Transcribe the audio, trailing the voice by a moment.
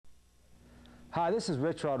Hi, this is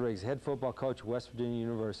Rich Rodriguez, head football coach at West Virginia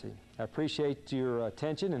University. I appreciate your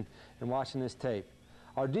attention and watching this tape.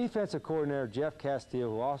 Our defensive coordinator, Jeff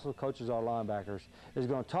Castile, who also coaches our linebackers, is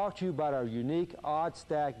going to talk to you about our unique odd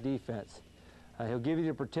stack defense. He'll give you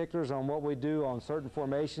the particulars on what we do on certain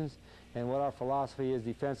formations and what our philosophy is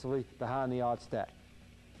defensively behind the odd stack.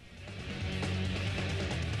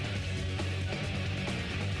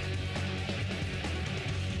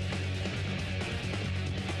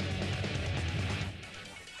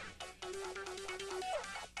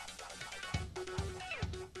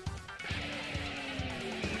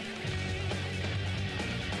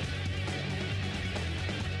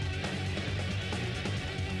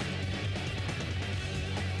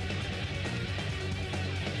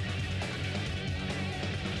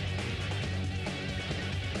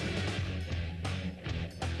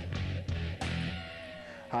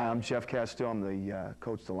 Hi, I'm Jeff Castile. I'm the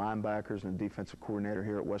coach of the linebackers and the defensive coordinator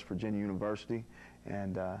here at West Virginia University,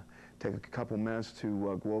 and take a couple minutes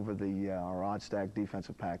to go over our odd stack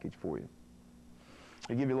defensive package for you.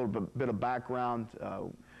 To give you a little bit of background,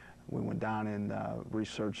 we went down and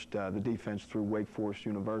researched the defense through Wake Forest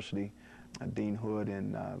University. Dean Hood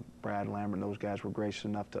and Brad Lambert, those guys were gracious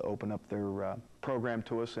enough to open up their program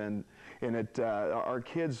to us, and our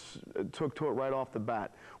kids took to it right off the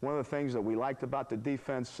bat. One of the things that we liked about the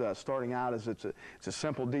defense starting out is it's a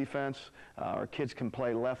simple defense. Our kids can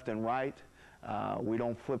play left and right. We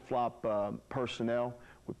don't flip-flop personnel.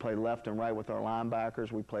 We play left and right with our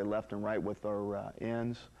linebackers. We play left and right with our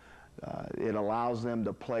ends. It allows them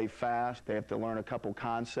to play fast. They have to learn a couple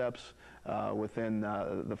concepts within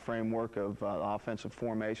the framework of offensive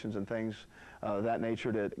formations and things of that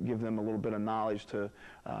nature to give them a little bit of knowledge to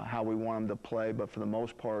how we want them to play. But for the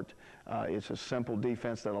most part, it's a simple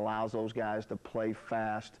defense that allows those guys to play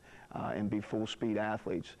fast and be full-speed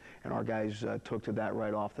athletes. And our guys took to that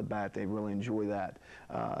right off the bat. They really enjoy that.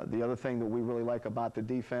 The other thing that we really like about the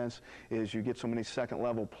defense is you get so many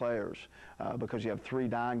second-level players because you have 3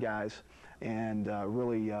 down guys and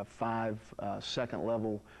really 5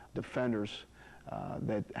 second-level defenders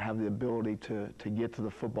that have the ability to get to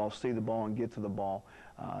the football, see the ball, and get to the ball.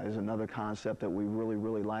 Is another concept that we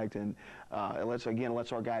really liked, and it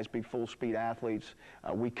lets our guys be full-speed athletes.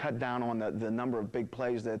 We cut down on the number of big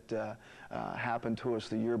plays that happened to us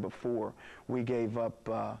the year before. We gave up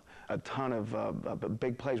a ton of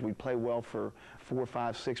big plays. We'd play well for 4,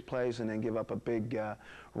 5, 6 plays and then give up a big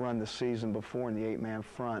run the season before in the 8-man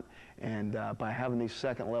front. And by having these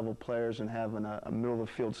second-level players and having a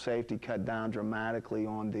middle-of-the-field safety cut down dramatically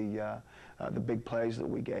on the big plays that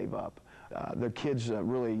we gave up. The kids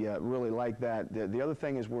really like that. The other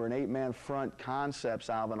thing is we're an 8-man front concepts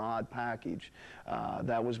out of an odd package.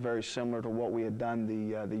 That was very similar to what we had done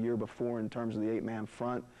the year before in terms of the 8-man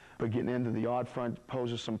front. But getting into the odd front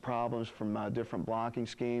poses some problems from different blocking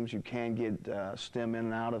schemes. You can get stem in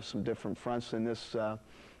and out of some different fronts in this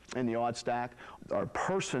in the odd stack. Our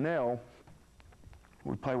personnel,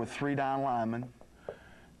 we play with 3 down linemen,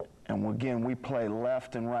 and again we play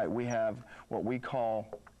left and right. We have what we call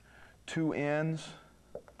 2 ends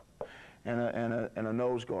and a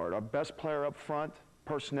nose guard. Our best player up front,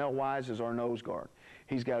 personnel-wise, is our nose guard.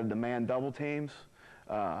 He's got to demand double teams.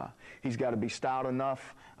 He's got to be stout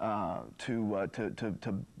enough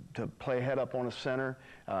to play head up on a center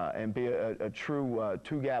and be a true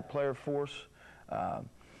 2-gap player for us.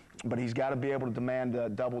 But he's got to be able to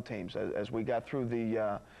demand double teams. As we got through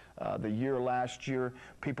the year last year,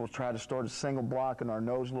 people tried to start a single block in our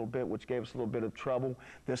nose a little bit, which gave us a little bit of trouble.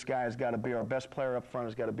 This guy has got to be our best player up front,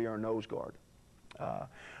 has got to be our nose guard.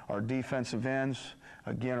 Our defensive ends,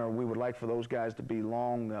 again, we would like for those guys to be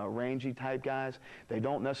long, rangy type guys. They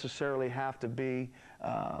don't necessarily have to be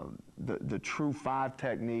the true 5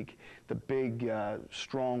 technique, the big,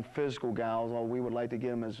 strong, physical guys, although we would like to get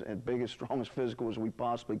them as big, as strong, as physical as we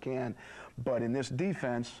possibly can. But in this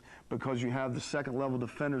defense, because you have the second-level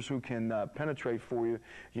defenders who can penetrate for you,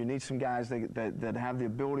 you need some guys that have the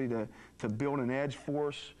ability to build an edge for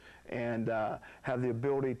us and have the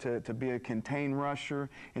ability to be a contained rusher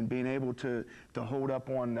and being able to hold up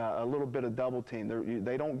on a little bit of double team.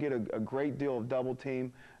 They don't get a great deal of double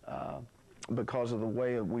team because of the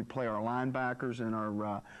way we play our linebackers and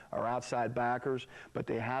our outside backers, but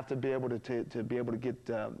they have to be able to get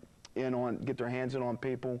get their hands in on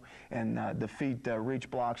people and defeat reach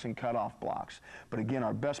blocks and cutoff blocks. But again,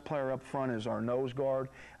 our best player up front is our nose guard.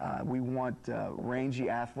 We want rangy,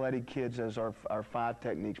 athletic kids as our 5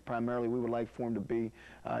 techniques. Primarily, we would like for them to be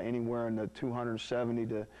anywhere in the 270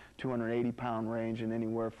 to 280 pound range and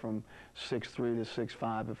anywhere from 6'3" to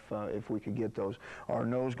 6'5" if we could get those. Our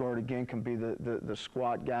nose guard, again, can be the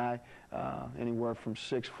squat guy anywhere from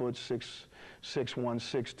 6 foot, 6'1",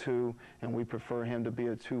 6'2", and we prefer him to be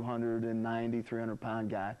a 290, 300-pound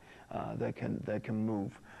guy that can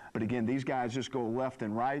move. But again, these guys just go left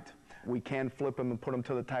and right. We can flip them and put them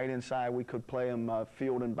to the tight end side. We could play them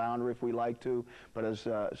field and boundary if we like to, but as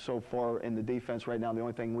so far in the defense right now, the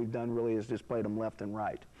only thing we've done really is just played them left and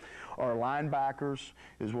right. Our linebackers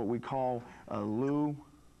is what we call a Lou,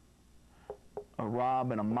 a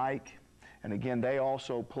Rob, and a Mike. And again, they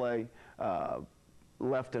also play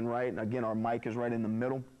left and right. And again, our Mike is right in the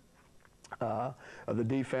middle of the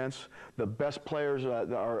defense. The best players,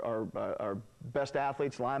 our best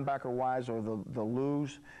athletes, linebacker-wise, are the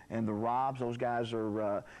Lou's and the Robs. Those guys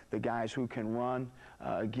are the guys who can run.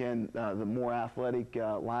 Again, the more athletic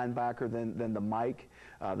linebacker than the Mike.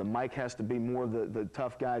 The Mike has to be more the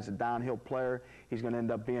tough guy. He's a downhill player. He's going to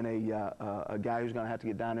end up being a guy who's going to have to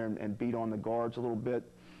get down there and beat on the guards a little bit.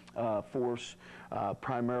 Force,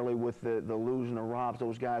 primarily with the Lou's and the Robs.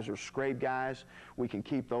 Those guys are scrape guys. We can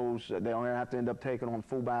keep those. They don't have to end up taking on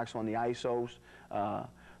fullbacks on the ISOs.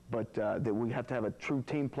 But that we have to have a true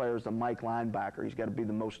team player as the Mike linebacker. He's got to be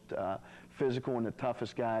the most physical and the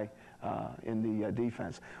toughest guy in the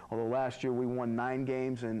defense. Although last year we won 9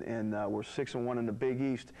 games and we're 6-1 in the Big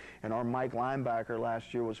East, and our Mike linebacker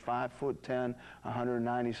last year was 5'10",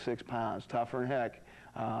 196 pounds, tougher than heck.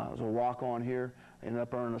 It was a walk-on here. Ended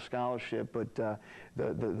up earning a scholarship, but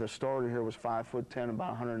the starter here was 5'10", about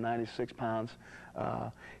 196 pounds.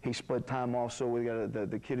 He split time also. We got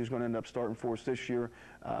the kid who's going to end up starting for us this year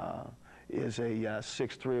is a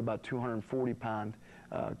 6'3", about 240-pound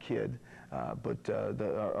kid. But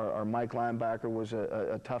our Mike linebacker was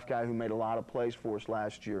a tough guy who made a lot of plays for us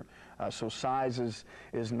last year. So size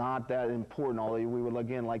is not that important, although we would,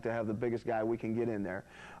 again, like to have the biggest guy we can get in there.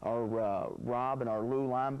 Our Rob and our Lou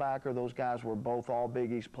linebacker, those guys were both all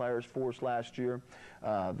Big East players for us last year.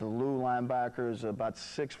 The Lou linebacker is about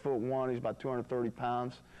 6'1". He's about 230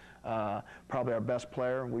 pounds. Probably our best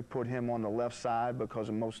player. We put him on the left side because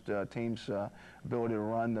of most teams' ability to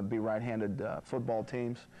run, to be right-handed football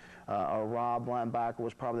teams. Our Rob linebacker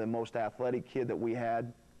was probably the most athletic kid that we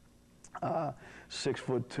had.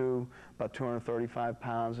 6'2", about 235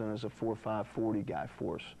 pounds, and is a 4'5", 40 guy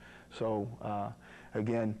for us. So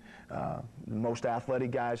again, the most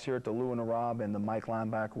athletic guys here at the Lou and the Rob, and the Mike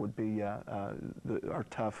linebacker would be our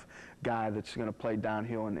tough guy that's going to play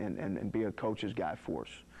downhill and be a coach's guy for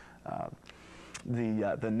us.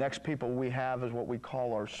 The next people we have is what we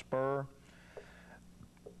call our Spur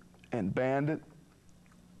and Bandit.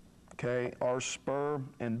 Okay, our Spur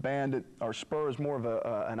and Bandit. Our Spur is more of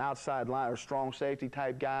an outside line or strong safety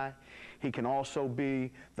type guy. He can also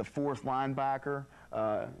be the 4th linebacker.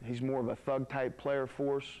 He's more of a thug type player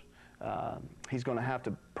for us. He's going to have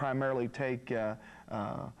to primarily take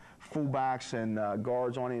fullbacks and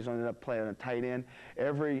guards on. He's going to end up playing a tight end.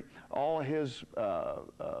 All his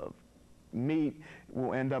meat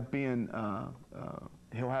will end up being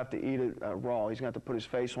he'll have to eat it raw. He's going to have to put his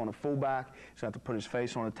face on a fullback. He's going to have to put his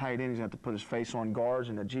face on a tight end. He's going to have to put his face on guards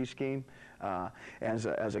in a G scheme. As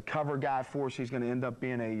a cover guy for us, he's going to end up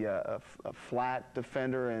being a flat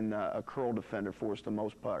defender and a curl defender for us for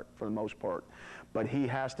the most part. But he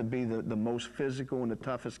has to be the most physical and the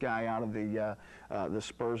toughest guy out of the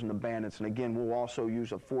Spurs and the Bandits. And again, we'll also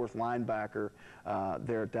use a 4th linebacker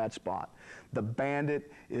there at that spot. The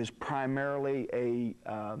Bandit is primarily a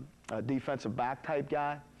defensive back type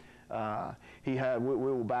guy. We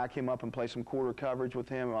will back him up and play some quarter coverage with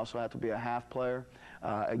him. We also have to be a half player.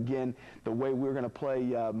 Again, the way we're going to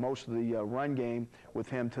play most of the run game with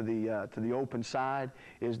him to the open side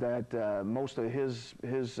is that most of his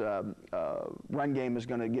run game is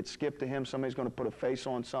going to get skipped to him. Somebody's going to put a face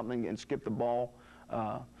on something and skip the ball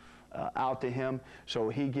out to him, so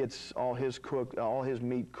he gets all his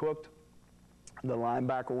meat cooked. The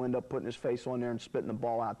linebacker will end up putting his face on there and spitting the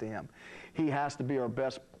ball out to him. He has to be our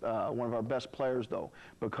best, one of our best players, though,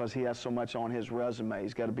 because he has so much on his resume.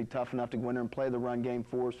 He's got to be tough enough to go in there and play the run game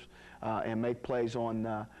for us and make plays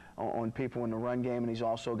on people in the run game. And he's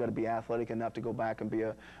also got to be athletic enough to go back and be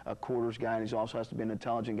a quarters guy. And he also has to be an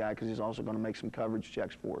intelligent guy because he's also going to make some coverage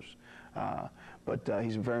checks for us. But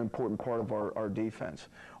he's a very important part of our defense.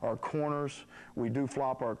 Our corners, we do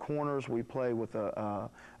flop our corners. We play with a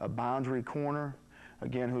boundary corner,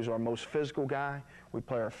 again, who's our most physical guy. We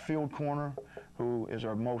play our field corner, who is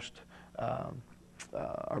our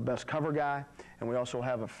best cover guy. And we also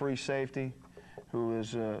have a free safety, who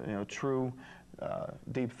is true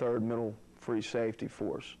deep third, middle free safety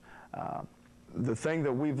for us. The thing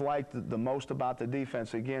that we've liked the most about the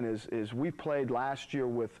defense, again, is we played last year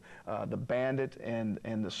with the Bandit and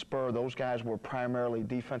the Spur. Those guys were primarily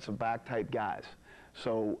defensive back type guys.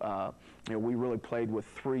 So you know, we really played with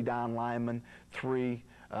 3 down linemen, 3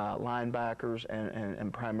 linebackers,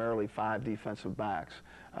 and primarily 5 defensive backs.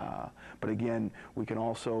 But again, we can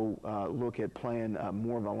also look at playing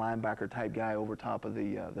more of a linebacker type guy over top of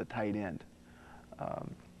the tight end.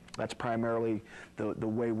 That's primarily the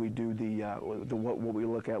way we do what we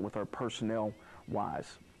look at with our personnel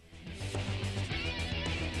wise.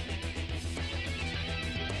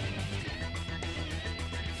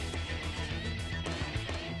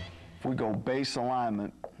 If we go base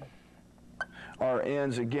alignment, our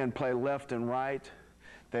ends again play left and right.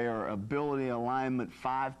 They are ability alignment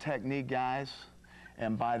 5 technique guys,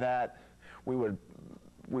 and by that we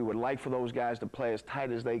would like for those guys to play as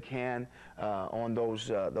tight as they can on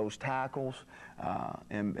those tackles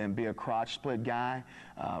and be a crotch split guy.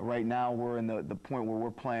 Right now we're in the point where we're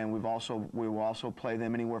playing. We will also play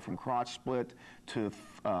them anywhere from crotch split to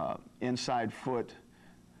inside foot,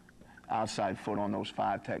 outside foot on those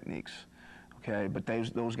 5 techniques. Okay, but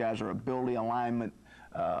those guys are ability alignment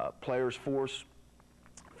players for us.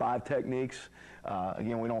 5 techniques.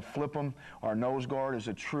 Again, we don't flip them. Our nose guard is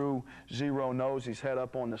a true 0 nose. He's head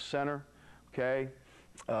up on the center. Okay.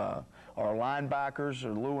 Our linebackers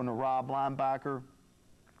are Lou and the Rob linebacker.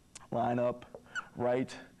 Line up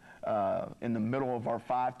right in the middle of our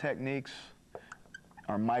 5 techniques.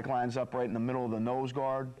 Our Mike lines up right in the middle of the nose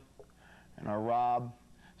guard. And our Rob,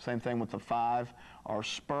 same thing with the 5. Our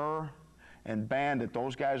Spur and Bandit,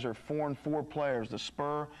 those guys are 4 and 4 players. The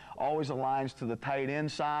Spur always aligns to the tight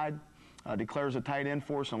end side, declares a tight end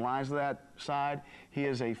for us and aligns to that side. He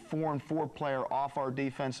is a 4 and 4 player off our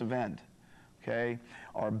defensive end. Okay,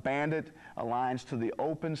 our Bandit aligns to the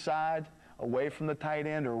open side, away from the tight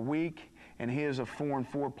end or weak, and he is a 4 and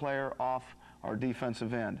 4 player off our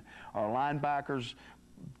defensive end. Our linebackers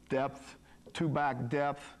depth, 2-back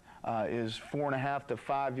depth is 4.5 to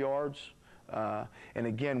 5 yards. And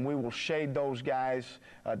again, we will shade those guys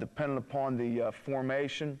depending upon the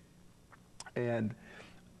formation. And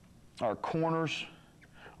our corners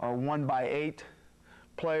are 1x8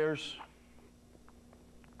 players.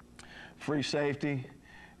 Free safety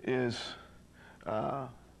is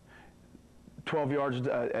 12 yards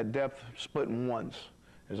at depth, splitting ones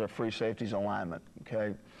is our free safety's alignment.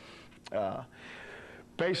 Okay.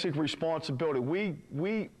 Basic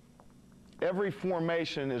responsibility. Every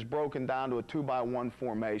formation is broken down to a 2x1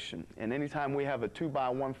 formation, and anytime we have a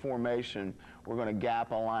 2x1 formation, we're going to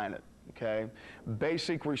gap align it. Okay.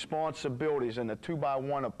 Basic responsibilities in the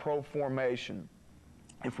 2x1 of pro formation.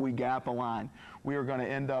 If we gap align, we are going to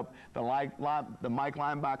end up the Mike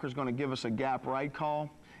linebacker is going to give us a gap right call,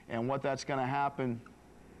 and what that's going to happen,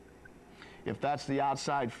 if that's the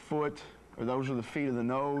outside foot or those are the feet of the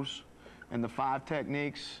nose, and the 5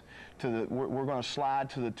 techniques, we're going to slide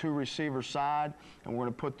to the 2 receiver side, and we're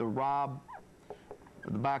going to put the Rob,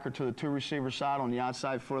 the backer, to the 2 receiver side on the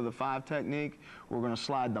outside foot of the 5 technique. We're going to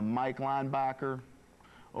slide the Mike linebacker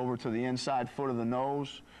over to the inside foot of the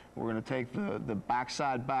nose. We're going to take the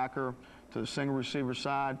backside backer to the single receiver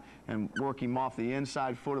side and work him off the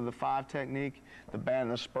inside foot of the 5 technique. The Band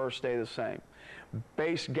and the Spur stay the same.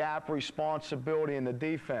 Base gap responsibility in the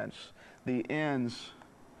defense. The ends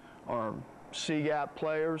are C-gap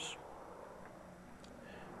players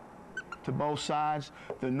to both sides.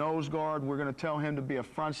 The nose guard, we're going to tell him to be a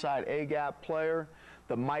front side A-gap player.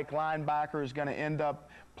 The Mike linebacker is going to end up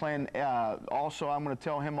playing, I'm going to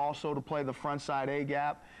tell him also to play the front side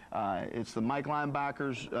A-gap. It's the Mike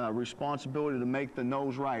linebacker's responsibility to make the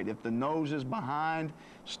nose right. If the nose is behind,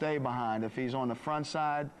 stay behind. If he's on the front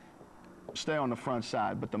side, stay on the front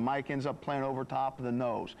side, but the Mike ends up playing over top of the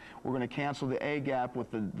nose. We're going to cancel the A-gap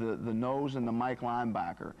with the nose and the Mike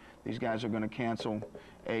linebacker. These guys are going to cancel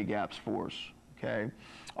A-gaps for us, okay?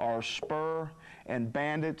 Our Spur and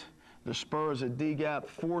Bandit, the Spur is a D-gap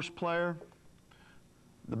force player.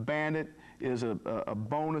 The Bandit is a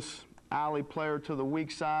bonus alley player to the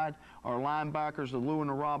weak side. Our linebackers, the Lou and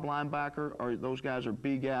the Rob linebacker, those guys are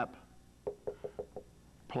B-gap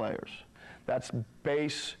players. That's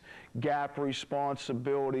base gap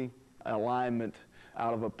responsibility alignment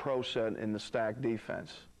out of a pro set in the stack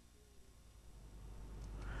defense.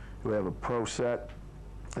 We have a pro set,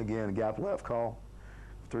 again, gap left call,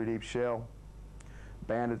 3 deep shell,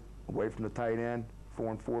 Bandit away from the tight end,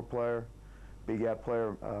 4 and 4 player, B gap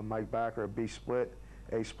player Mike backer, a B split,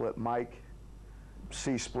 A split Mike,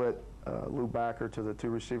 C split Lou backer to the 2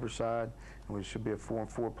 receiver side, and we should be a 4 and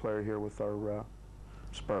 4 player here with our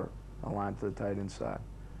Spur aligned to the tight end side.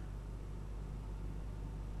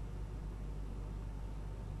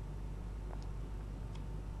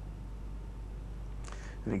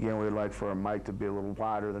 And again, we'd like for our Mike to be a little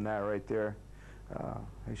wider than that right there.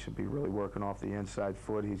 He should be really working off the inside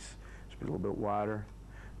foot. Should be a little bit wider.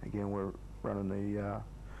 Again, we're running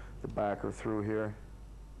the backer through here.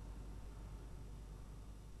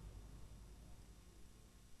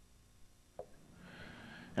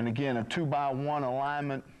 And again, a 2x1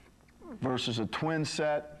 alignment versus a twin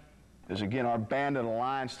set is, again, our bandit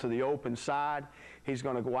aligns to the open side. He's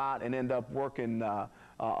going to go out and end up working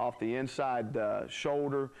off the inside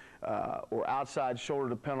shoulder or outside shoulder,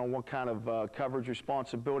 depending on what kind of coverage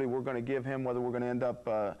responsibility we're going to give him, whether we're going to end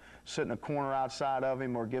up sitting a corner outside of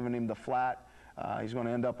him or giving him the flat. He's going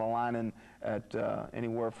to end up aligning at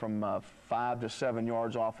anywhere from 5 to 7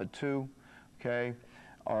 yards off at 2. Okay,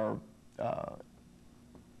 our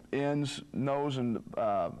ends, nose, and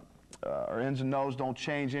don't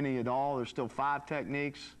change any at all. There's still 5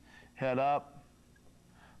 techniques. Head up.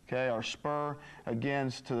 Okay, our spur again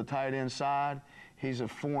is to the tight end side. He's a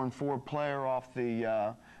 4-4 player off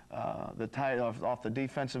the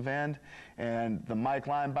defensive end, and the Mike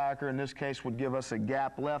linebacker in this case would give us a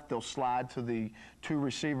gap left. They'll slide to the 2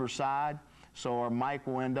 receiver side, so our Mike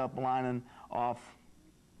will end up lining off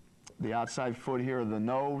the outside foot here of the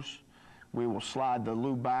nose. We will slide the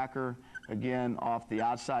Lou backer again off the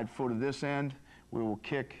outside foot of this end. We will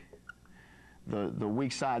kick the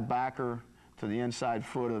weak side backer to the inside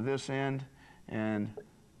foot of this end, and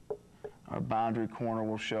our boundary corner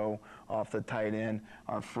will show off the tight end.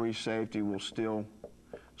 Our free safety will still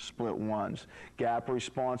split ones. Gap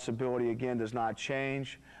responsibility again does not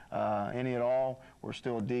change any at all. We're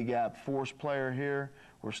still a D-gap force player here.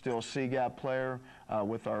 We're still a C-gap player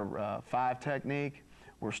with our 5 technique.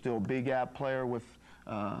 We're still a B-gap player with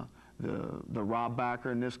the Rob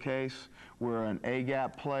backer in this case. We're an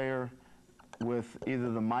A-gap player with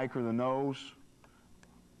either the Mike or the nose.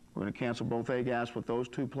 We're going to cancel both A-gaps with those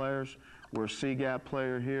 2 players. We're a C-gap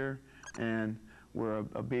player here, and we're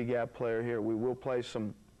a B-gap player here. We will play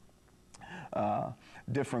some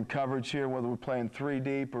different coverage here, whether we're playing 3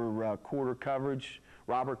 deep or quarter coverage,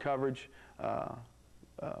 robber coverage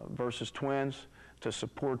versus twins to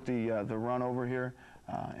support the run over here.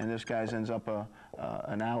 And this guy ends up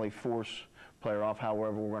an alley force player off.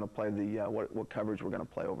 However, we're going to play what coverage we're going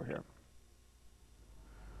to play over here.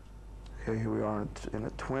 Okay, here we are in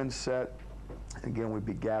a twin set. Again, we'd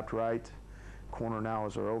be gapped right. Corner now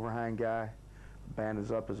is our overhang guy. Band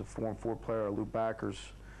is up as a 4-4 player. Our loop backers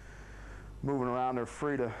moving around. They're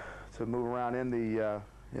free to move around in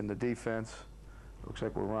the defense. Looks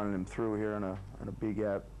like we're running him through here in a B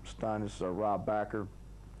gap stun. This is our Rob backer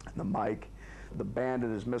and the Mike. The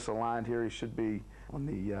bandit is misaligned here. He should be on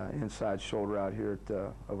the inside shoulder out here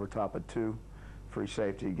at over top of 2. Free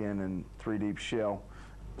safety again and 3 deep shell.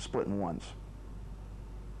 Splitting ones.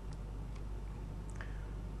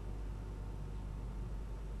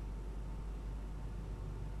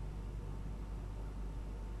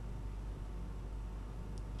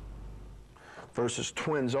 Versus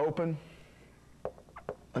twins open.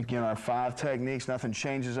 Again, our 5 techniques. Nothing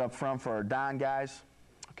changes up front for our dime guys.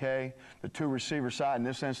 Okay, the 2 receiver side in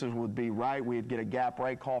this instance would be right. We'd get a gap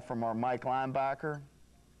right call from our Mike linebacker.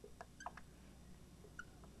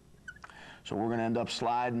 So we're going to end up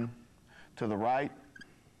sliding to the right,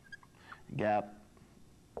 gap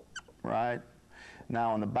right.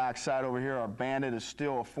 Now on the back side over here, our bandit is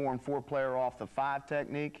still a 4-4 player off the 5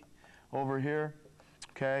 technique over here,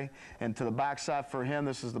 okay? And to the back side for him,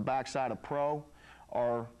 this is the back side of pro.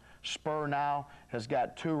 Our spur now has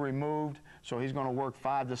got 2 removed, so he's going to work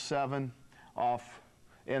 5 to 7 off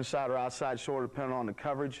inside or outside shoulder, depending on the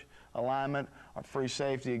coverage alignment. Our free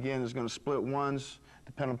safety, again, is going to split ones,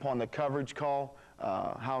 depending upon the coverage call,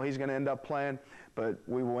 how he's going to end up playing. But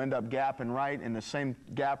we will end up gapping right, and the same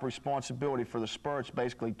gap responsibility for the spur. It's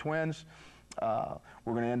basically twins. We're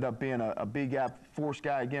going to end up being a B-gap force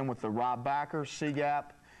guy again with the Rob backer,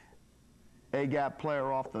 C-gap, A-gap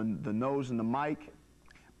player off the nose and the Mike,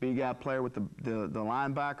 B-gap player with the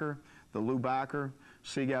linebacker, the Lou backer,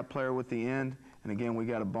 C-gap player with the end, and again we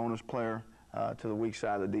got a bonus player to the weak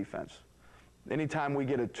side of the defense. Anytime we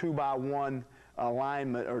get a 2x1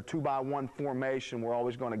 alignment or 2x1 formation, we're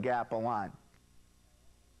always going to gap align.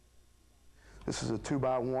 This is a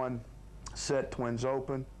 2x1 set, twins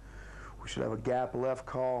open. We should have a gap left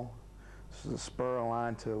call. This is a spur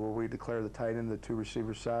aligned to where we declare the tight end of the 2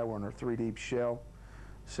 receiver side. We're on our 3 deep shell.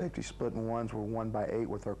 Safety splitting ones. We're 1x8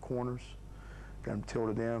 with our corners. Got them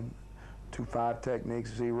tilted in. 2-5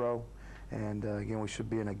 techniques, 0. And again, we should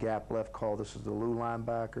be in a gap left call. This is the Lou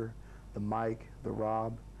linebacker, the Mike, the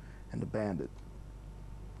Rob, and the bandit.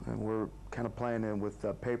 And we're kind of playing in with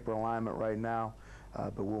paper alignment right now,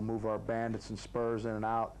 but we'll move our bandits and spurs in and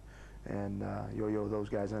out, and yo-yo those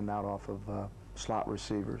guys in and out off of slot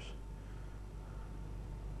receivers.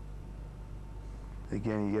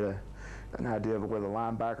 Again, you get an idea of where the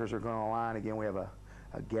linebackers are going to align. Again, we have a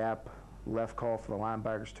gap left call for the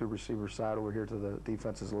linebackers, 2 receiver side over here to the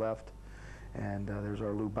defense's left. And there's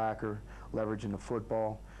our Lou Backer leveraging the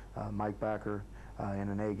football, Mike Backer in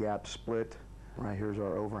an A-gap split. Right here's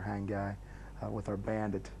our overhang guy with our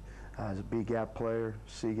bandit. As a B-gap player,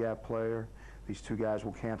 C-gap player. These 2 guys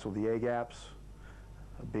will cancel the A-gaps.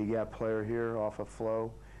 A B-gap player here off a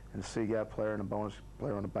flow, and a C-gap player and a bonus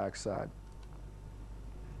player on the backside.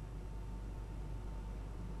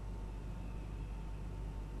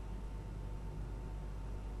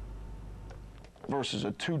 Versus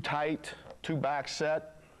a 2 tight, 2 back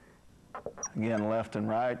set. Again, left and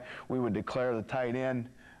right. We would declare the tight end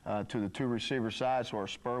to the 2 receiver side, so our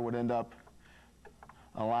spur would end up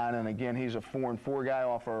aligning. Again, he's a 4-4 guy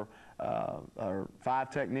off our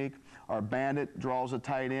 5 technique. Our bandit draws a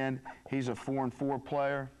tight end. He's a 4-4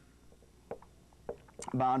 player.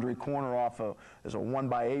 Boundary corner is a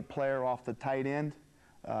 1x8 player off the tight end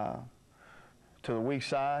to the weak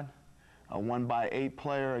side. A 1x8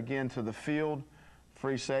 player again to the field.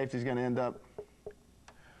 Free safety is going to end up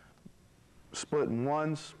splitting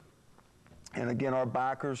ones. And again, our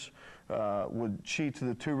backers would cheat to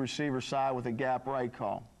the 2 receiver side with a gap right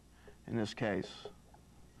call in this case.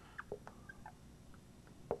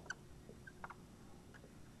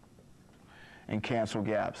 And cancel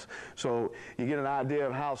gaps. So you get an idea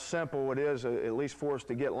of how simple it is, at least for us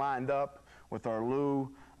to get lined up with our Lou,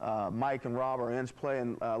 Mike and Rob, our ends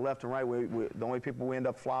playing left and right. The only people we end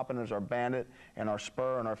up flopping is our bandit and our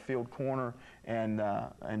spur and our field corner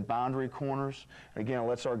and boundary corners. Again, it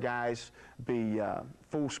lets our guys be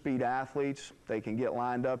full speed athletes. They can get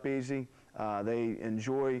lined up easy. They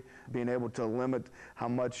enjoy being able to limit how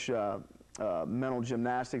much mental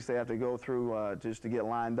gymnastics they have to go through just to get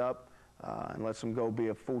lined up, and lets them go be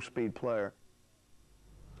a full speed player.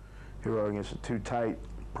 Here we are against a 2 tight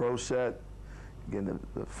pro set. Again,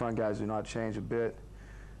 the front guys do not change a bit.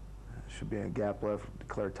 Should be a gap left,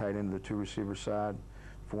 declare tight end to the 2 receiver side.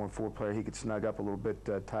 4-4 player, he could snug up a little bit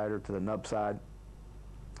tighter to the nub side.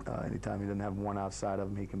 Anytime he doesn't have one outside of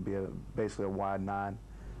him, he can be basically a wide 9.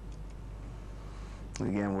 And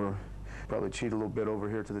again, we're probably cheat a little bit over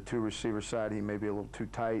here to the 2 receiver side. He may be a little too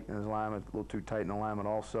tight in his alignment, a little too tight in alignment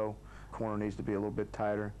also. Corner needs to be a little bit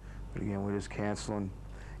tighter. But again, we're just canceling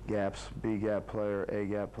gaps, B gap player, A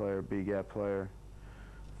gap player, B gap player,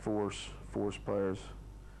 force players.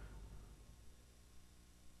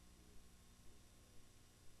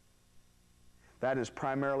 That is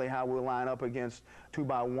primarily how we line up against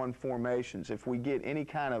 2x1 formations. If we get any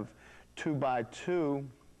kind of 2x2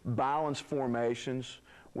 balance formations,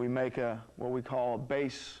 we make what we call a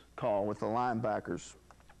base call with the linebackers.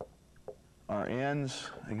 Our ends,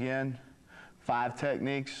 again, 5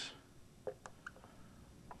 techniques.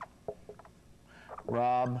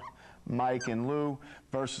 Rob, Mike, and Lou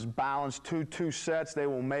versus balanced 2-2 sets. They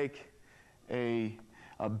will make a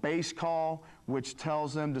base call, which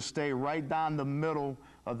tells them to stay right down the middle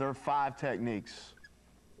of their 5 techniques.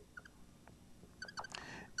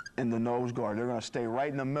 In the nose guard, they're going to stay right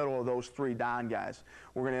in the middle of those 3 down guys.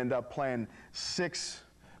 We're going to end up playing 6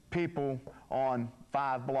 people on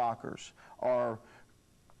 5 blockers. Our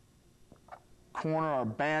corner, our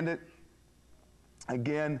bandit,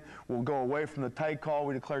 again, we'll go away from the tight call.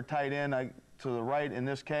 We declare tight end to the right in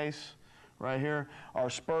this case, right here. Our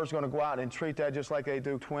spur's going to go out and treat that just like they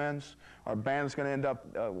do twins. Our bandit's going to end up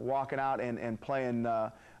walking out and playing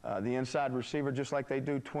the inside receiver just like they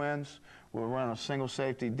do twins. We'll run a single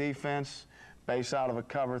safety defense, base out of a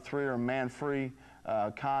cover 3 or man-free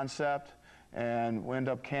concept, and we end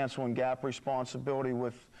up canceling gap responsibility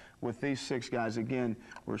with these 6 guys. Again,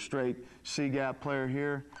 we're straight C-gap player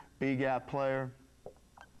here, B-gap player,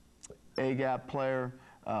 A-gap player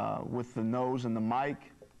with the nose and the mic,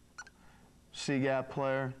 C-gap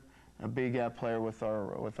player, a B-gap player with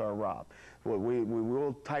our Rob. We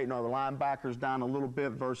will tighten our linebackers down a little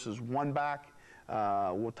bit versus 1 back.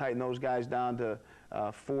 We'll tighten those guys down to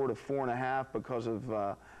 4 to 4.5 because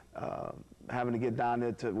of having to get down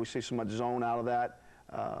into, we see so much zone out of that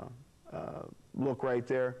look right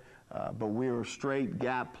there. But we are straight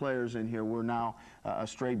gap players in here. We're now a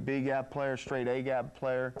straight B gap player, straight A gap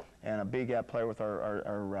player, and a B gap player with our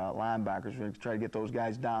linebackers. We're going to try to get those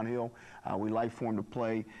guys downhill. We like for them to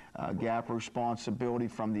play gap responsibility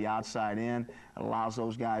from the outside in. It allows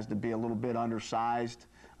those guys to be a little bit undersized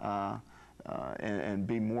and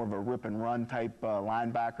be more of a rip and run type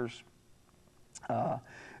linebackers.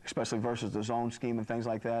 Especially versus the zone scheme and things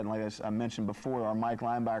like that. And like I mentioned before, our Mike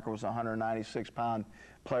linebacker was a 196-pound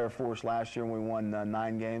player for us last year, and we won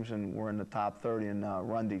 9 games, and we're in the top 30 in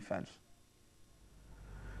run defense.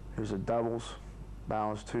 Here's a doubles,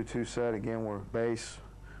 Balance 2-2 set. Again, we're base.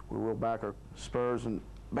 We will back our spurs and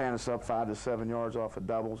band us up 5 to 7 yards off of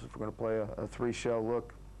doubles if we're going to play a 3-shell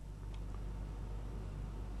look.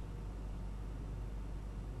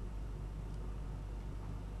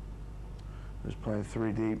 Just playing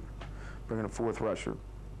 3 deep, bringing a 4th rusher.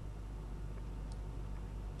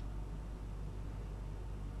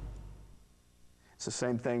 It's the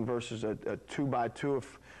same thing versus a 2-by-2.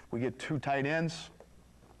 If we get 2 tight ends,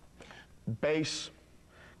 base,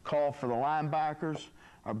 call for the linebackers,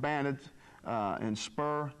 our bandit and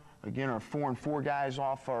spur. Again, our 4 and 4 guys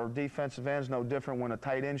off our defensive ends, no different when a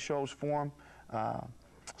tight end shows for them.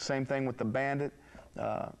 Same thing with the bandit.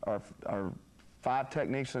 Our 5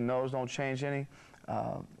 techniques in those don't change any.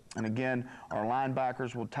 And again, our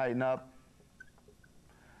linebackers will tighten up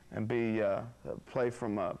and be play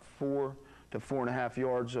from 4 to 4.5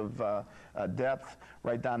 yards of depth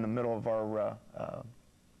right down the middle of our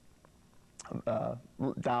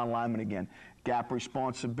down lineman again. Gap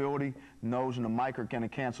responsibility, nose and the Mike are going to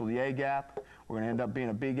cancel the A gap. We're going to end up being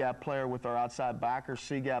a B gap player with our outside backer,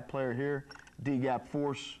 C gap player here, D gap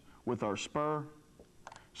force with our spur,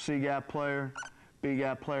 C gap player, B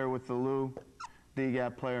gap player with the Lou, D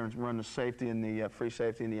gap player and run the safety in the free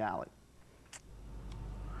safety in the alley.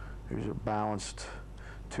 Here's a balanced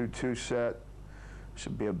 2-2 set.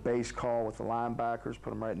 Should be a base call with the linebackers,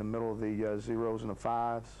 put them right in the middle of the 0s and the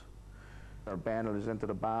 5s. Our bandit is into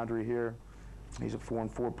the boundary here. He's a 4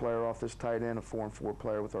 and 4 player off this tight end, a 4 and 4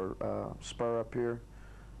 player with our spur up here.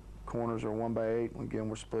 Corners are 1-by-8. Again,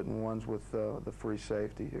 we're splitting ones with the free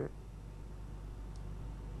safety here.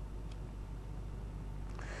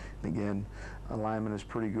 Again, alignment is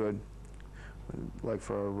pretty good. I'd like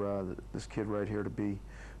for this kid right here to be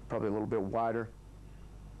probably a little bit wider,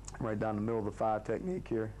 right down the middle of the 5 technique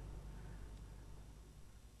here.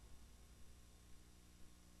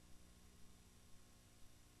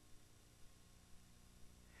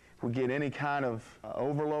 If we get any kind of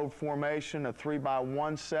overload formation, a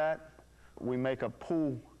 3-by-1 set, we make a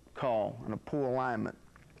pull call and a pull alignment.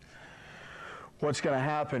 What's going to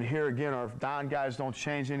happen here, again, our down guys don't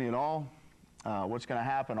change any at all. What's going to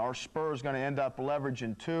happen, our spur is going to end up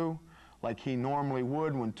leveraging 2 like he normally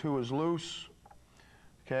would when 2 is loose.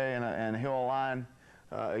 Okay, and he'll align,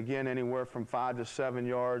 again, anywhere from 5 to 7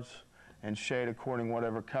 yards and shade according to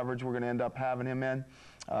whatever coverage we're going to end up having him in.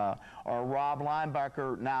 Our Rob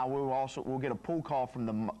linebacker now we'll get a pull call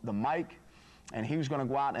from the Mike, and he's going to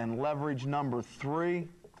go out and leverage number 3,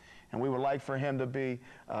 and we would like for him to be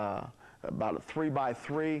about a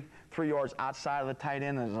 3-by-3, 3 yards outside of the tight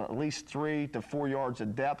end, and at least 3 to 4 yards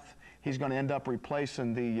of depth. He's going to end up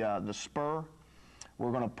replacing the spur.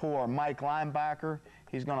 We're going to pull our Mike linebacker.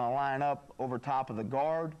 He's going to line up over top of the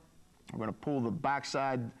guard. We're going to pull the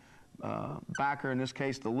backside backer, in this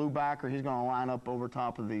case the Lou backer. He's going to line up over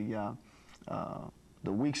top of the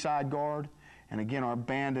weak side guard. And again, our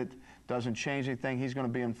bandit doesn't change anything. He's going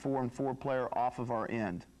to be in 4 and 4 player off of our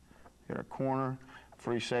end. Get our corner.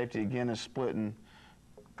 Free safety, again, is splitting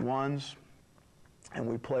ones, and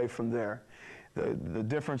we play from there. The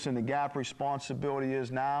difference in the gap responsibility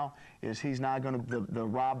is now is he's not going to, the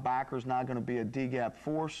Rob backer is not going to be a D-gap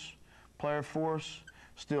player force,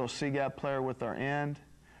 still a C-gap player with our end.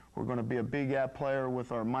 We're going to be a B-gap player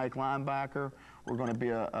with our Mike linebacker. We're going to be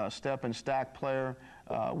a step and stack player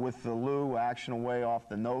with the Lou, action away off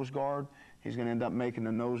the nose guard. He's going to end up making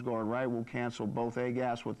the nose guard right. We'll cancel both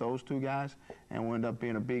A-gaps with those 2 guys, and we'll end up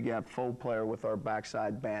being a B-gap fold player with our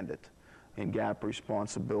backside bandit in gap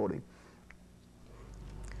responsibility.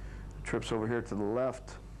 Trips over here to the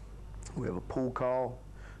left. We have a pull call.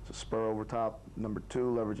 It's a spur over top number 2,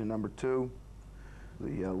 leveraging number 2.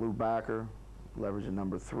 The Lou backer, leveraging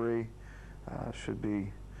number 3. Should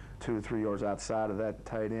be 2 to 3 yards outside of that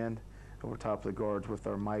tight end. Over top of the guards with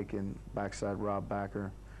our Mike and backside Rob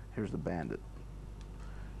backer. Here's the bandit.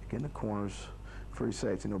 Again, the corners, free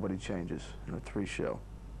safety, nobody changes in a 3-shell.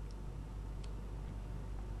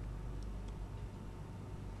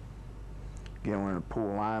 Again, we're in a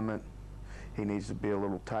pull alignment. He needs to be a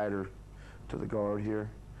little tighter to the guard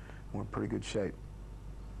here. We're in pretty good shape.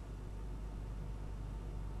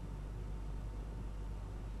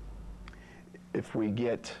 If we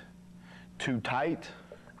get too tight,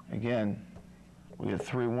 again, we get a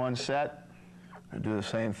 3-1 set. We do the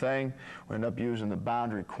same thing. We end up using the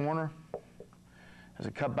boundary corner as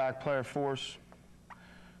a cutback player force.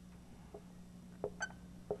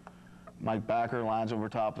 Mike backer lines over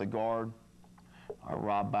top of the guard. Our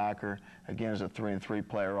Rob backer, again, is a 3 and 3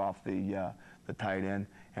 player off the tight end,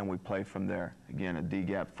 and we play from there. Again, a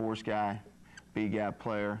D-gap force guy, B-gap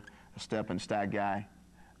player, a step and stack guy,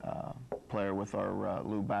 player with our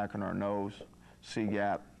Lou back and our nose,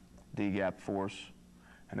 C-gap, D-gap force,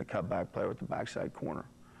 and a cutback player with the backside corner.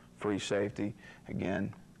 Free safety,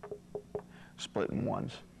 again, splitting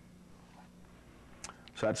ones.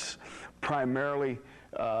 So that's primarily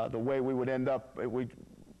the way we would end up.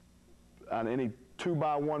 On any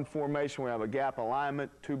 2-by-1 formation, we have a gap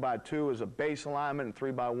alignment. 2-by-2 is a base alignment, and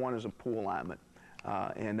 3-by-1 is a pool alignment.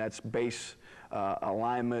 And that's base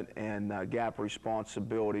alignment and gap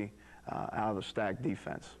responsibility out of the stack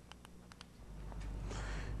defense.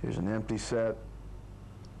 Here's an empty set.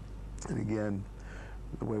 And again,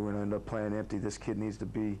 the way we're going to end up playing empty, this kid needs to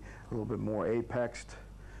be a little bit more apexed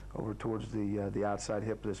over towards the outside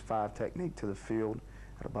hip of this 5 technique to the field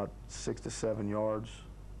at about 6 to 7 yards.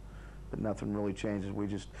 But nothing really changes. We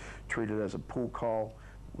just treat it as a pull call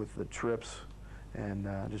with the trips and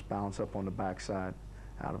just balance up on the backside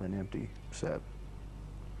out of an empty set.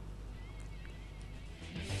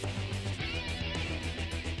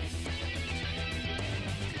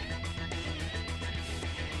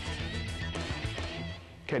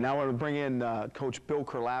 Okay, now we're going to bring in Coach Bill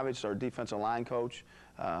Kurlavich, our defensive line coach.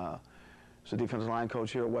 He's a defensive line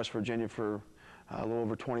coach here at West Virginia for a little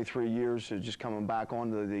over 23 years. He's just coming back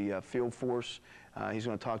onto the field force. He's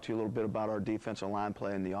going to talk to you a little bit about our defensive line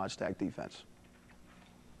play and the odd stack defense.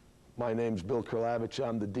 My name's Bill Kurlavich.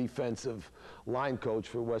 I'm the defensive line coach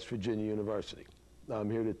for West Virginia University. I'm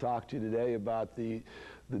here to talk to you today about the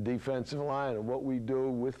defensive line and what we do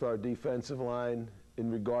with our defensive line in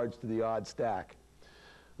regards to the odd stack.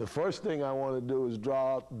 The first thing I want to do is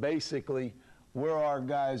draw up basically where our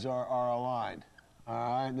guys are aligned. All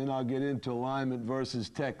right, and then I'll get into alignment versus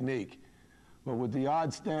technique. But with the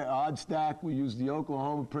odd stack, we use the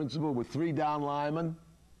Oklahoma principle with 3 down linemen.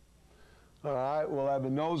 All right, we'll have a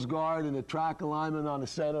nose guard and a track alignment on the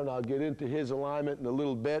center, and I'll get into his alignment in a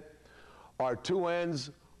little bit. Our 2 ends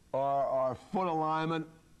are our foot alignment,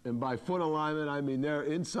 and by foot alignment, I mean their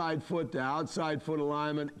inside foot to outside foot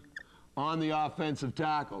alignment on the offensive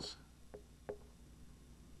tackles.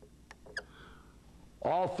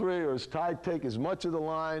 All 3 are as tight, take as much of the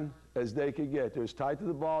line as they could get. They're as tight to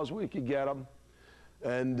the ball as we could get them.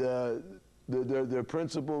 And their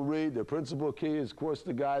principal read, their principal key is, of course,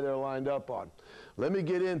 the guy they're lined up on. Let me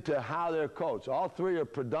get into how they're coached. All 3 are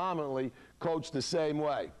predominantly coached the same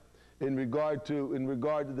way in regard to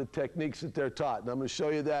the techniques that they're taught. And I'm going to show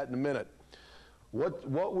you that in a minute.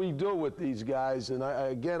 What we do with these guys, and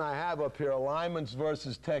again, I have up here alignments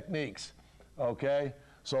versus techniques, okay?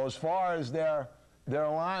 So as far as their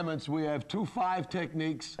alignments, we have 2 5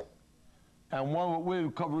 techniques and one what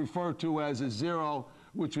we refer to as a 0,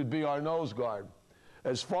 which would be our nose guard.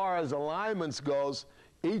 As far as alignments goes,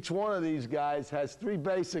 each one of these guys has 3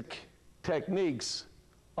 basic techniques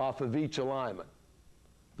off of each alignment.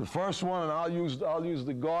 The first one, and I'll use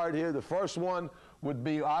the guard here, the first one would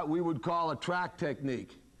be, we would call a track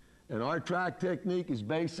technique. And our track technique is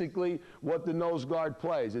basically what the nose guard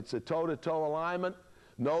plays. It's a toe-to-toe alignment,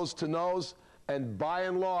 nose to nose, and by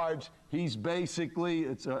and large, he's basically,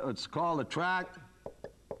 it's called a track,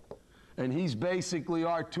 and he's basically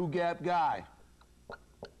our 2-gap guy.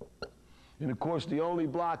 And of course, the only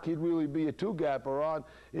block he'd really be a 2-gapper on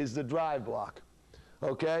is the drive block.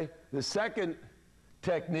 Okay? The second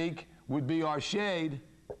technique would be our shade,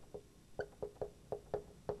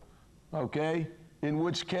 okay? In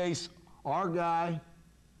which case, our guy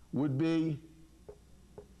would be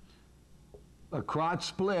a crotch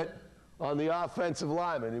split on the offensive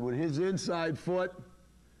lineman. With his inside foot,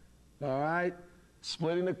 all right,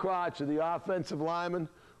 splitting the crotch of the offensive lineman,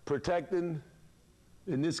 protecting,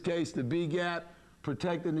 in this case, the B gap,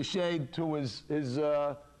 protecting the shade to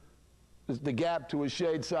the gap to his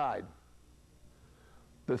shade side.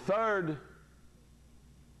 The third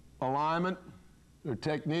alignment or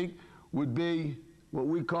technique would be what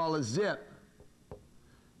we call a zip,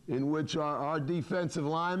 in which our defensive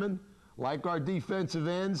lineman, like our defensive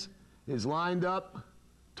ends, is lined up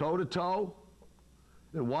toe-to-toe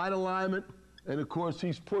in wide alignment, and of course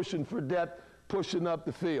he's pushing for depth, pushing up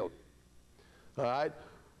the field. All right?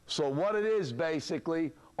 So what it is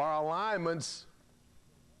basically, our alignments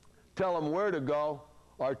tell him where to go,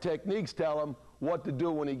 our techniques tell him what to do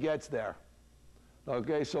when he gets there.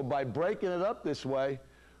 Okay, so by breaking it up this way,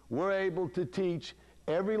 we're able to teach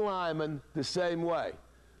every lineman the same way.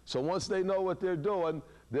 So once they know what they're doing,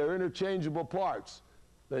 they're interchangeable parts.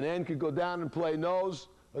 An end could go down and play nose,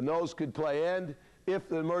 a nose could play end. If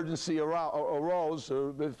the emergency arose,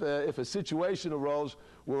 or if a situation arose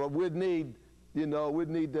where we'd need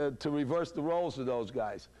to reverse the roles of those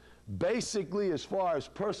guys. Basically, as far as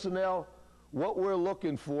personnel, what we're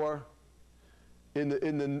looking for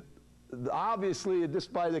obviously,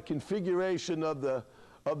 just by the configuration of the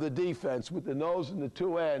of the defense with the nose and the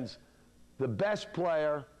two ends, the best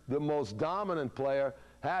player, the most dominant player,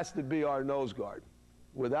 has to be our nose guard.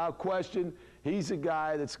 Without question, he's a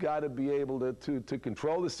guy that's got to be able to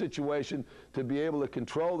control the situation, to be able to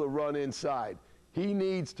control the run inside. He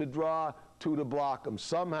needs to draw two to block him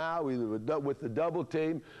somehow, either with the double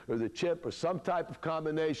team or the chip or some type of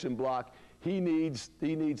combination block. He needs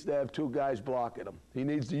to have two guys blocking him. He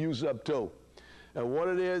needs to use up two. And what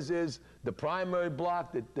it is the primary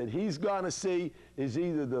block that he's going to see is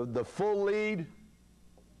either the full lead,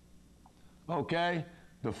 okay,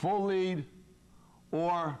 the full lead,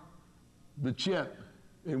 or the chip,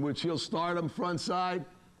 in which he'll start him front side,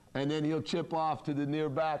 and then he'll chip off to the near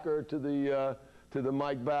backer, to the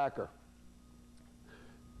Mike backer.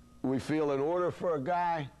 We feel in order for a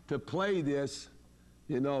guy to play this,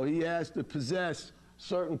 you know, he has to possess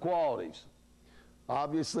certain qualities.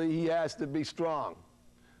 Obviously, he has to be strong.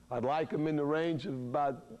 I'd like him in the range of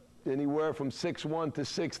about anywhere from 6'1" to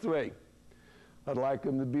 6'3". I'd like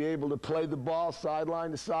him to be able to play the ball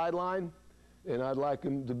sideline to sideline, and I'd like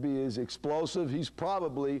him to be as explosive. He's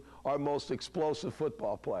probably our most explosive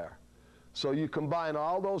football player. So you combine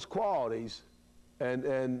all those qualities,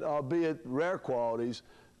 and albeit rare qualities,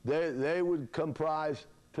 they would comprise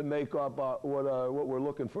to make up what we're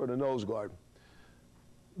looking for in a nose guard.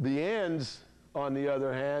 The ends, on the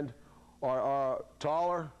other hand, are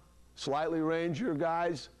taller, slightly rangier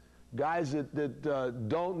guys that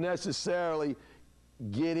don't necessarily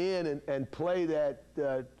get in and play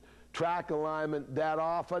that track alignment that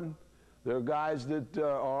often. They're guys that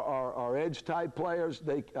are edge-type players.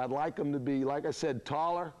 I'd like them to be, like I said,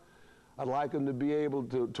 taller. I'd like them to be able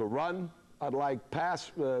to run. I'd like pass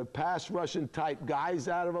rushing type guys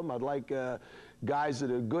out of them. I'd like guys that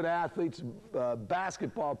are good athletes.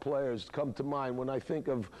 Basketball players come to mind when I think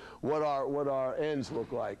of what our ends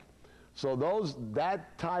look like. So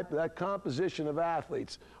that composition of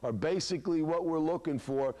athletes are basically what we're looking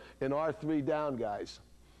for in our three down guys.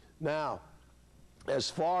 Now, as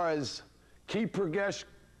far as key progression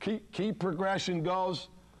goes,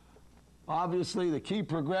 obviously the key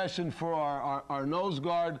progression for our nose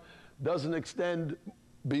guard doesn't extend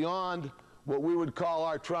beyond what we would call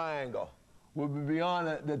our triangle. We'll be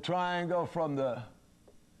beyond the triangle from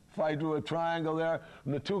if I drew a triangle there,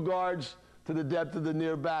 from the two guards to the depth of the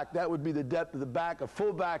near back. That would be the depth of the back, a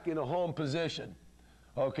fullback in a home position,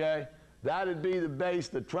 okay? That'd be the base,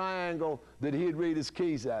 the triangle that he'd read his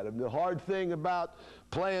keys at him. The hard thing about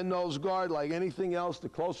playing nose guard, like anything else, the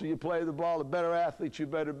closer you play the ball, the better athlete you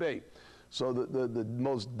better be. So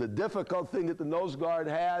the difficult thing that the nose guard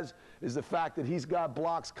has is the fact that he's got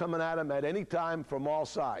blocks coming at him at any time from all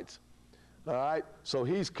sides. All right? So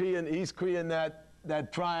he's keying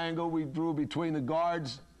that triangle we drew between the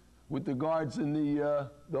guards, with the guards in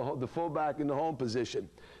the fullback in the home position.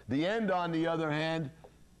 The end, on the other hand,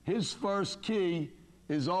 his first key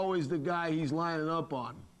is always the guy he's lining up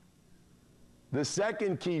on. The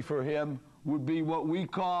second key for him would be what we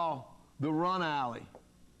call the run alley.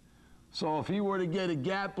 So if he were to get a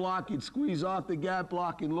gap block, he'd squeeze off the gap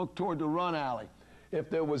block and look toward the run alley. If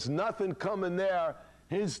there was nothing coming there,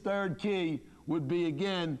 his third key would be,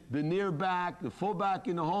 again, the near back, the fullback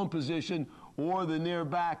in the home position, or the near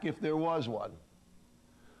back if there was one.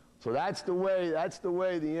 So that's the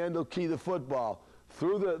way the end will key the football.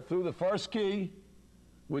 Through the first key,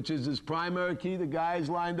 which is his primary key, the guy he's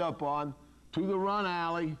lined up on, to the run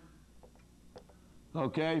alley,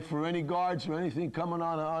 okay, for any guards or anything coming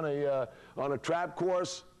on a trap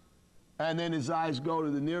course, and then his eyes go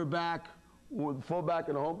to the near back, or the fullback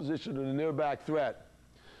in the home position, or the near back threat.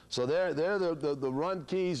 So they're the run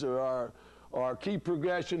keys are our key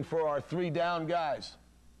progression for our three down guys.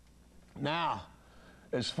 Now,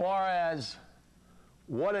 as far as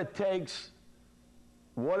what it takes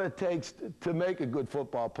to make a good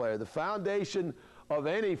football player, the foundation of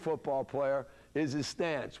any football player is his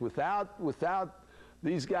stance. Without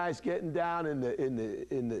these guys getting down in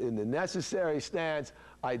the necessary stance,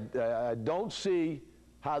 I don't see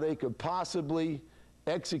how they could possibly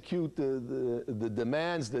execute the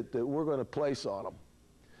demands that we're going to place on them.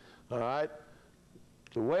 All right?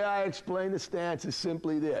 The way I explain the stance is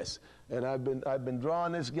simply this, and I've been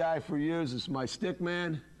drawing this guy for years. It's my stick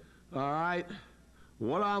man. All right?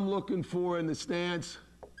 What I'm looking for in the stance,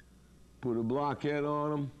 put a blockhead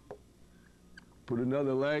on him, put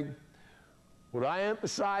another leg. What I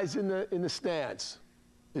emphasize in the stance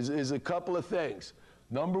is a couple of things.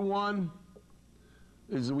 Number one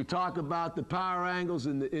is we talk about the power angles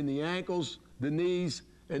in the ankles, the knees,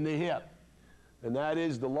 and the hip. And that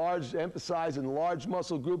is emphasizing the large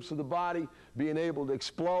muscle groups of the body, being able to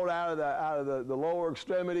explode out of the lower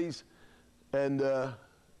extremities and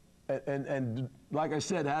and like I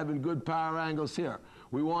said, having good power angles here.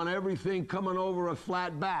 We want everything coming over a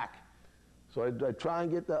flat back. So I try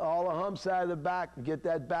and get all the humps out of the back and get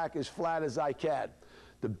that back as flat as I can.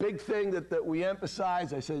 The big thing that we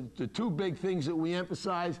emphasize, I said the two big things that we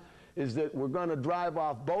emphasize is that we're going to drive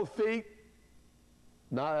off both feet,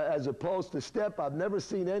 not as opposed to step. I've never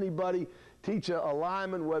seen anybody teach a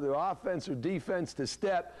lineman, whether offense or defense, to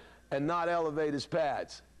step and not elevate his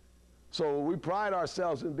pads. So we pride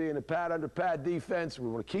ourselves in being a pad under pad defense. We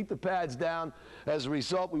want to keep the pads down. As a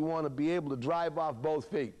result, we want to be able to drive off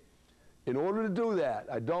both feet. In order to do that,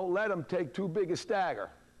 I don't let them take too big a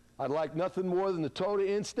stagger. I'd like nothing more than the toe to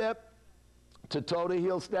instep to toe to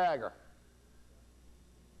heel stagger.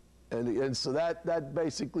 And so that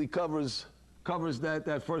basically covers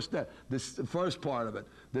that first step, the first part of it.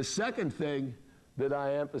 The second thing that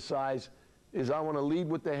I emphasize is I want to lead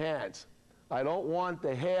with the hands. I don't want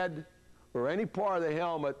the head or any part of the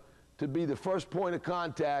helmet to be the first point of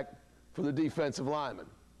contact for the defensive lineman.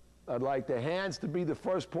 I'd like the hands to be the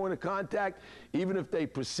first point of contact, even if they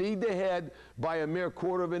precede the head by a mere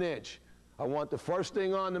quarter of an inch. I want the first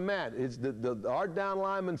thing on the mat. Our down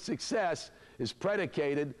lineman's success is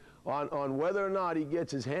predicated on whether or not he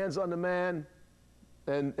gets his hands on the man,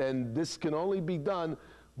 and this can only be done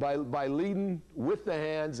by leading with the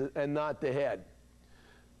hands and not the head.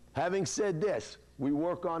 Having said this, we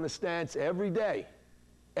work on the stance every day.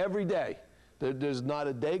 Every day. There's not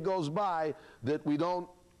a day goes by that we don't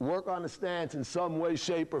work on the stance in some way,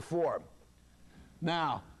 shape, or form.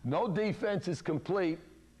 Now, no defense is complete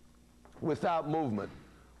without movement,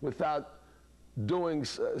 without doing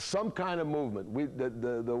some kind of movement.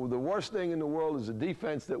 The worst thing in the world is a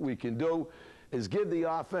defense that we can do is give the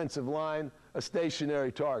offensive line a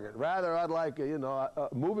stationary target. Rather, I'd like,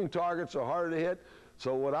 moving targets are harder to hit.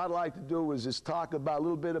 So what I'd like to do is just talk about a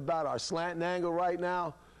little bit about our slant and angle right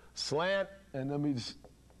now. Slant, and let me just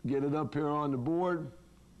get it up here on the board.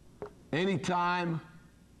 Anytime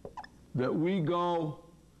that we go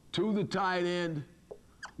to the tight end,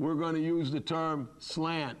 we're going to use the term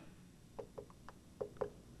slant.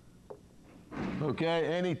 Okay,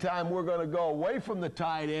 anytime we're going to go away from the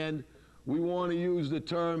tight end, we want to use the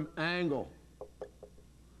term angle.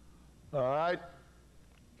 All right?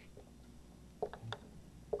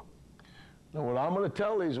 Now what I'm going to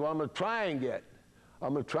tell these, what I'm going to try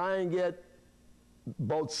and get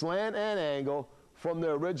both slant and angle from the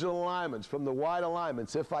original alignments, from the wide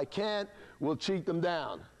alignments. If I can't, we'll cheat them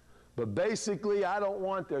down. But basically, I don't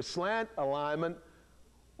want their slant alignment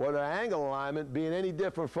or their angle alignment being any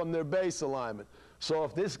different from their base alignment. So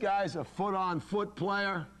if this guy's a foot-on-foot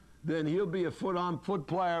player, then he'll be a foot-on-foot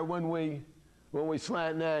player when we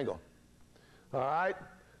slant and angle. All right?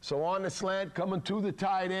 So on the slant, coming to the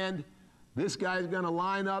tight end, this guy's going to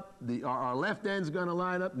line up. Our left end's going to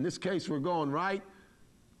line up. In this case, we're going right.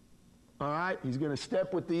 All right? He's going to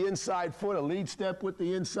step with the inside foot, a lead step with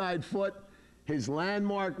the inside foot. His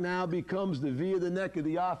landmark now becomes the V of the neck of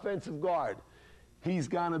the offensive guard. He's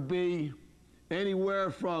going to be anywhere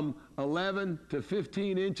from 11 to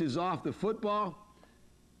 15 inches off the football.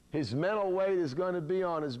 His mental weight is going to be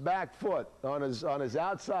on his back foot, on his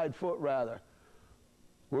outside foot, rather.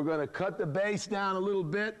 We're going to cut the base down a little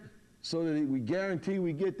bit so that we guarantee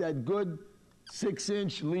we get that good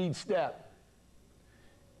 6-inch lead step.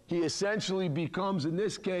 He essentially becomes, in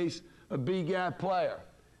this case, a B-gap player.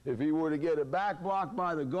 If he were to get a back block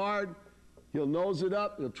by the guard, he'll nose it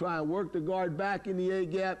up, he'll try and work the guard back in the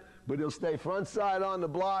A-gap, but he'll stay front side on the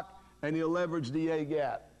block, and he'll leverage the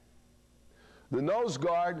A-gap. The nose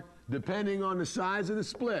guard, depending on the size of the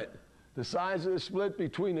split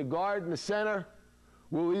between the guard and the center,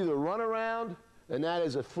 will either run around, and that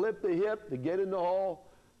is a flip the hip to get in the hole,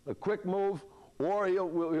 a quick move, or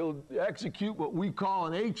he'll execute what we call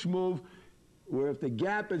an H move, where if the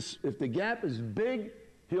gap is big,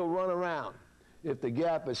 he'll run around. If the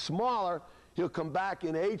gap is smaller, he'll come back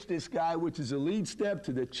and H this guy, which is a lead step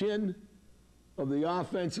to the chin of the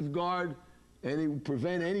offensive guard, and he will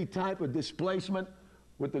prevent any type of displacement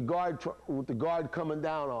with the guard coming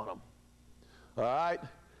down on him. All right?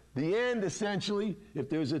 The end, essentially, if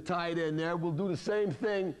there's a tight end there, we'll do the same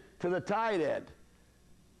thing to the tight end.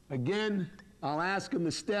 Again, I'll ask him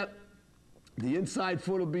to step. The inside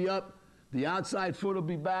foot will be up. The outside foot will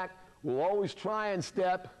be back. We'll always try and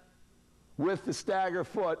step with the stagger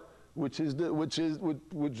foot, which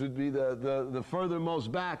would be the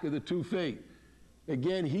furthermost back of the 2 feet.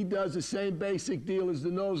 Again, he does the same basic deal as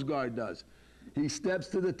the nose guard does. He steps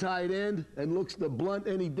to the tight end and looks to blunt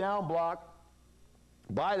any down block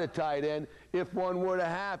by the tight end if one were to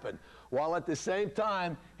happen, while at the same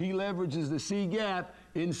time he leverages the C gap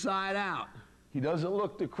inside out. He doesn't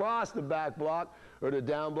look to cross the back block or the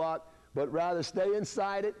down block, but rather stay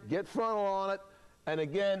inside it, get frontal on it, and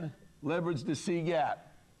again, leverage the C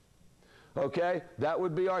gap. Okay? That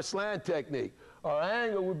would be our slant technique. Our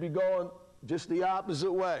angle would be going just the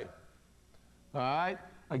opposite way. All right?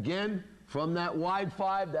 Again, from that wide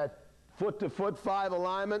 5, that foot-to-foot 5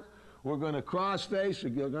 alignment, we're going to cross face.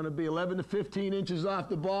 We're going to be 11 to 15 inches off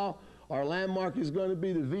the ball. Our landmark is going to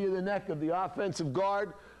be the V of the neck of the offensive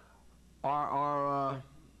guard. Our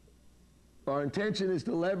intention is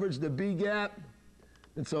to leverage the B gap.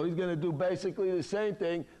 And so he's going to do basically the same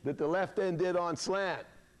thing that the left end did on slant.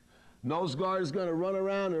 Nose guard is going to run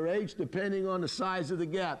around their H depending on the size of the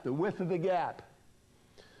gap, the width of the gap.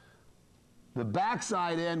 The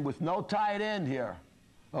backside end with no tight end here,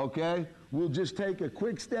 okay, we'll just take a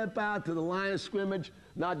quick step out to the line of scrimmage,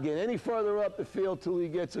 not get any further up the field till he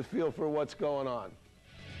gets a feel for what's going on.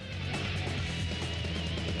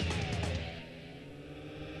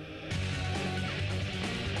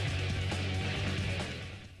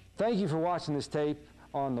 Thank you for watching this tape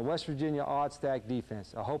on the West Virginia odd stack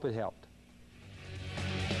defense. I hope it helped.